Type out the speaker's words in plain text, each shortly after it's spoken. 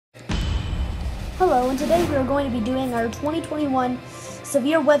Hello, and today we are going to be doing our 2021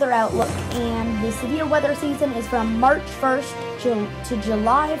 severe weather outlook, and the severe weather season is from March 1st to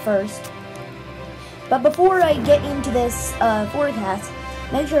July 1st. But before I get into this forecast,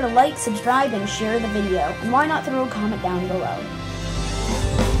 make sure to like, subscribe, and share the video, and why not throw a comment down below.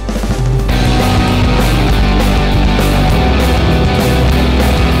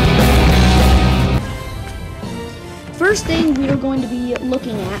 First thing we are going to be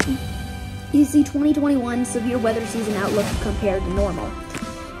looking at is the 2021 severe weather season outlook compared to normal.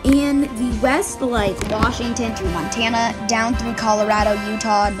 In the west, like Washington through Montana, down through Colorado,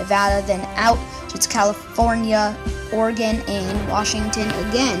 Utah, Nevada, then out to California, Oregon, and Washington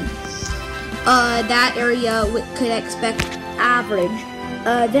again. That area could expect average.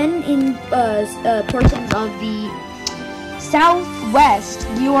 Then in portions of the southwest,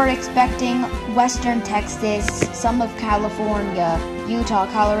 you are expecting western Texas, some of California,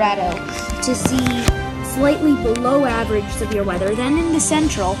 Utah, Colorado, to see slightly below average severe weather. Then in the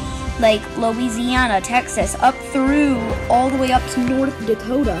central, like Louisiana, Texas, up through all the way up to North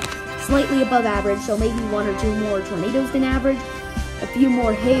Dakota, slightly above average, so maybe one or two more tornadoes than average, a few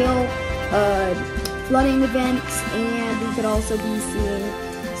more hail, flooding events, and we could also be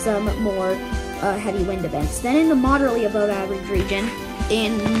seeing some more heavy wind events. Then in the moderately above average region,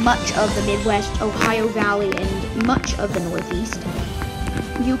 in much of the Midwest, Ohio Valley, and much of the Northeast,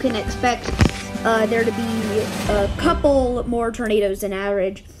 you can expect there to be a couple more tornadoes than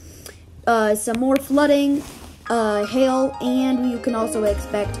average, some more flooding, hail, and you can also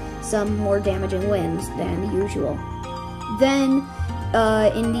expect some more damaging winds than usual. Then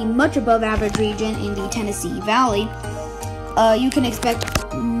in the much above average region in the Tennessee Valley, you can expect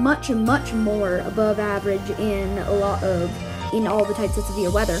much more above average in all the types of severe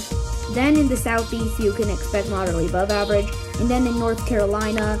weather. Then in the southeast, you can expect moderately above average, and then in North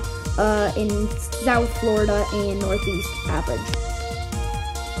Carolina, in South Florida, and Northeast average.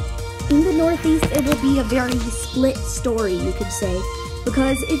 In the Northeast, it will be a very split story, you could say,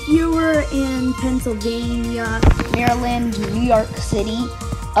 because if you were in Pennsylvania, Maryland, New York City,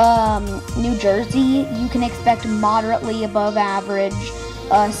 New Jersey, you can expect moderately above average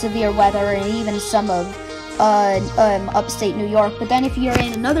severe weather, and even some of upstate New York. But then if you're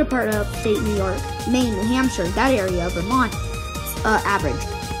in another part of upstate New York, Maine, New Hampshire, that area, Vermont, average.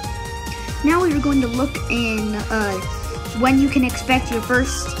 Now we are going to look in when you can expect your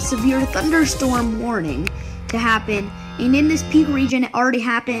first severe thunderstorm warning to happen. And in this pink region, it already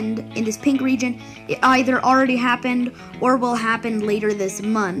happened. In this pink region, it either already happened or will happen later this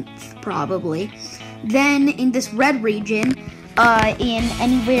month, probably. Then in this red region, in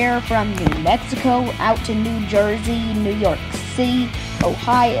anywhere from New Mexico out to New Jersey, New York City,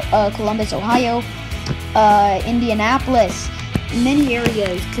 Ohio, Columbus, Ohio, Indianapolis, many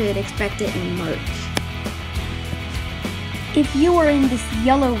areas could expect it in March. If you are in this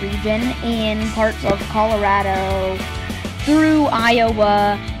yellow region in parts of Colorado, through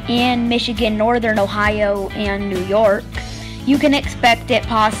Iowa, and Michigan, northern Ohio, and New York, you can expect it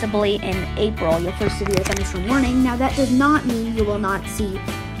possibly in April, your first severe thunderstorm warning. Now that does not mean you will not see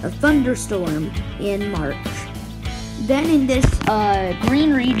a thunderstorm in March. Then in this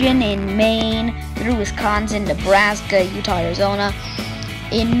green region in Maine, through Wisconsin, Nebraska, Utah, Arizona,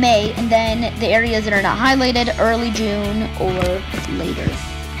 in May, and then the areas that are not highlighted, early June or later.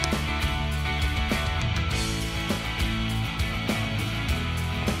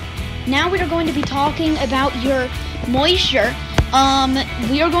 Now we are going to be talking about your moisture.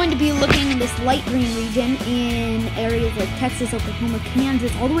 We are going to be looking in this light green region in areas like Texas, Oklahoma,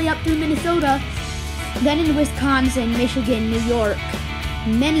 Kansas, all the way up through Minnesota. Then in Wisconsin, Michigan, New York,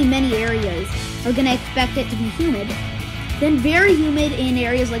 many areas are going to expect it to be humid. Then very humid in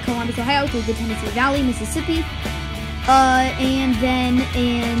areas like Columbus, Ohio, through the Tennessee Valley, Mississippi, and then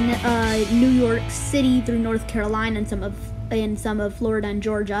in New York City through North Carolina and some of Florida and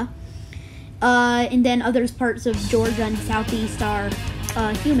Georgia. And then other parts of Georgia and southeast are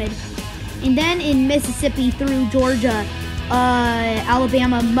humid. And then in Mississippi through Georgia,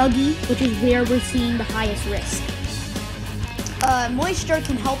 Alabama, muggy, which is where we're seeing the highest risk. Moisture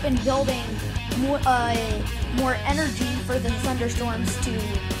can help in building more energy for the thunderstorms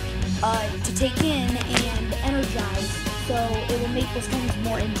to take in and energize, so it will make the storms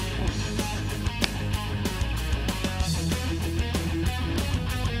more intense.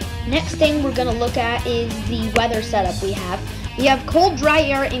 Next thing we're going to look at is the weather setup we have. We have cold, dry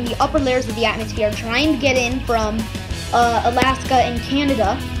air in the upper layers of the atmosphere trying to get in from Alaska and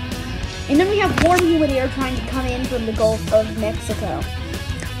Canada. And then we have warm, humid air trying to come in from the Gulf of Mexico.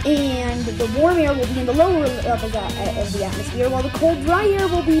 And the warm air will be in the lower levels of the atmosphere, while the cold, dry air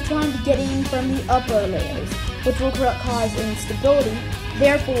will be trying to get in from the upper layers, which will cause instability,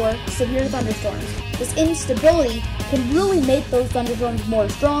 therefore severe thunderstorms. This instability can really make those thunderstorms more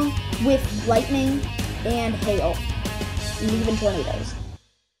strong with lightning and hail, and even tornadoes.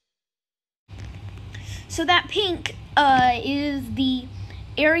 So that pink is the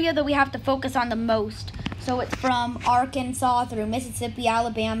area that we have to focus on the most. So it's from Arkansas through Mississippi,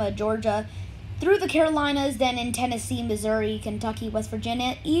 Alabama, Georgia, through the Carolinas, then in Tennessee, Missouri, Kentucky, West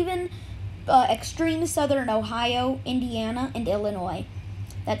Virginia, even extreme southern Ohio, Indiana, and Illinois.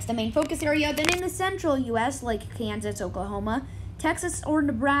 That's the main focus area. Then in the central U.S., like Kansas, Oklahoma, Texas, or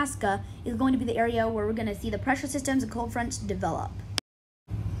Nebraska, is going to be the area where we're going to see the pressure systems and cold fronts develop.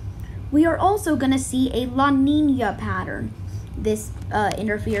 We are also going to see a La Niña pattern this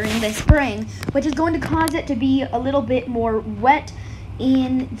interfering this spring, which is going to cause it to be a little bit more wet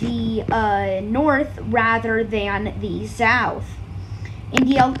in the north rather than the south.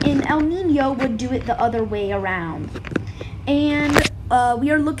 And El Niño would do it the other way around. And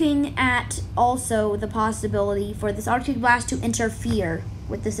we are looking at also the possibility for this Arctic blast to interfere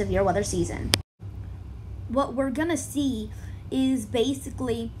with the severe weather season. What we're going to see is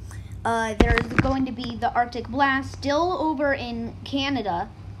basically there's going to be the Arctic blast still over in Canada,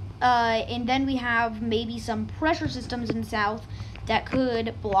 and then we have maybe some pressure systems in the south that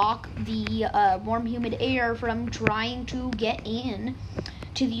could block the warm, humid air from trying to get in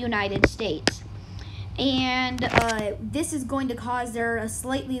to the United States. And this is going to cause there a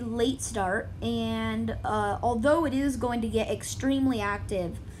slightly late start, and although it is going to get extremely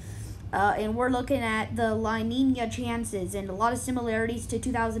active, and we're looking at the La Niña chances and a lot of similarities to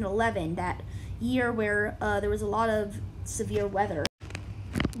 2011, that year where there was a lot of severe weather.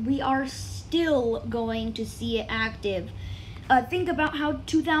 We are still going to see it active. Think about how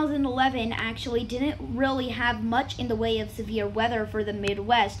 2011 actually didn't really have much in the way of severe weather for the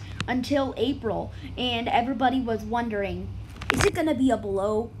Midwest until April, and everybody was wondering, is it going to be a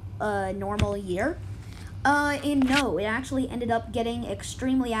below normal year? And no, it actually ended up getting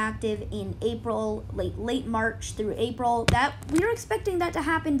extremely active in April, late March through April. That we're expecting that to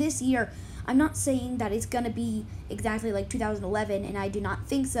happen this year. I'm not saying that it's going to be exactly like 2011, and I do not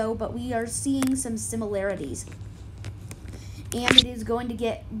think so, but we are seeing some similarities. And it is going to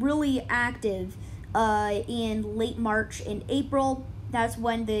get really active in late March and April. That's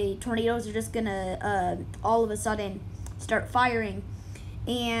when the tornadoes are just going to all of a sudden start firing.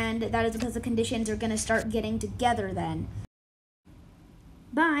 And that is because the conditions are going to start getting together then.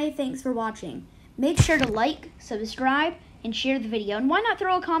 Bye, thanks for watching. Make sure to like, subscribe, and share the video. And why not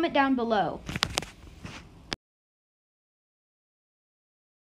throw a comment down below?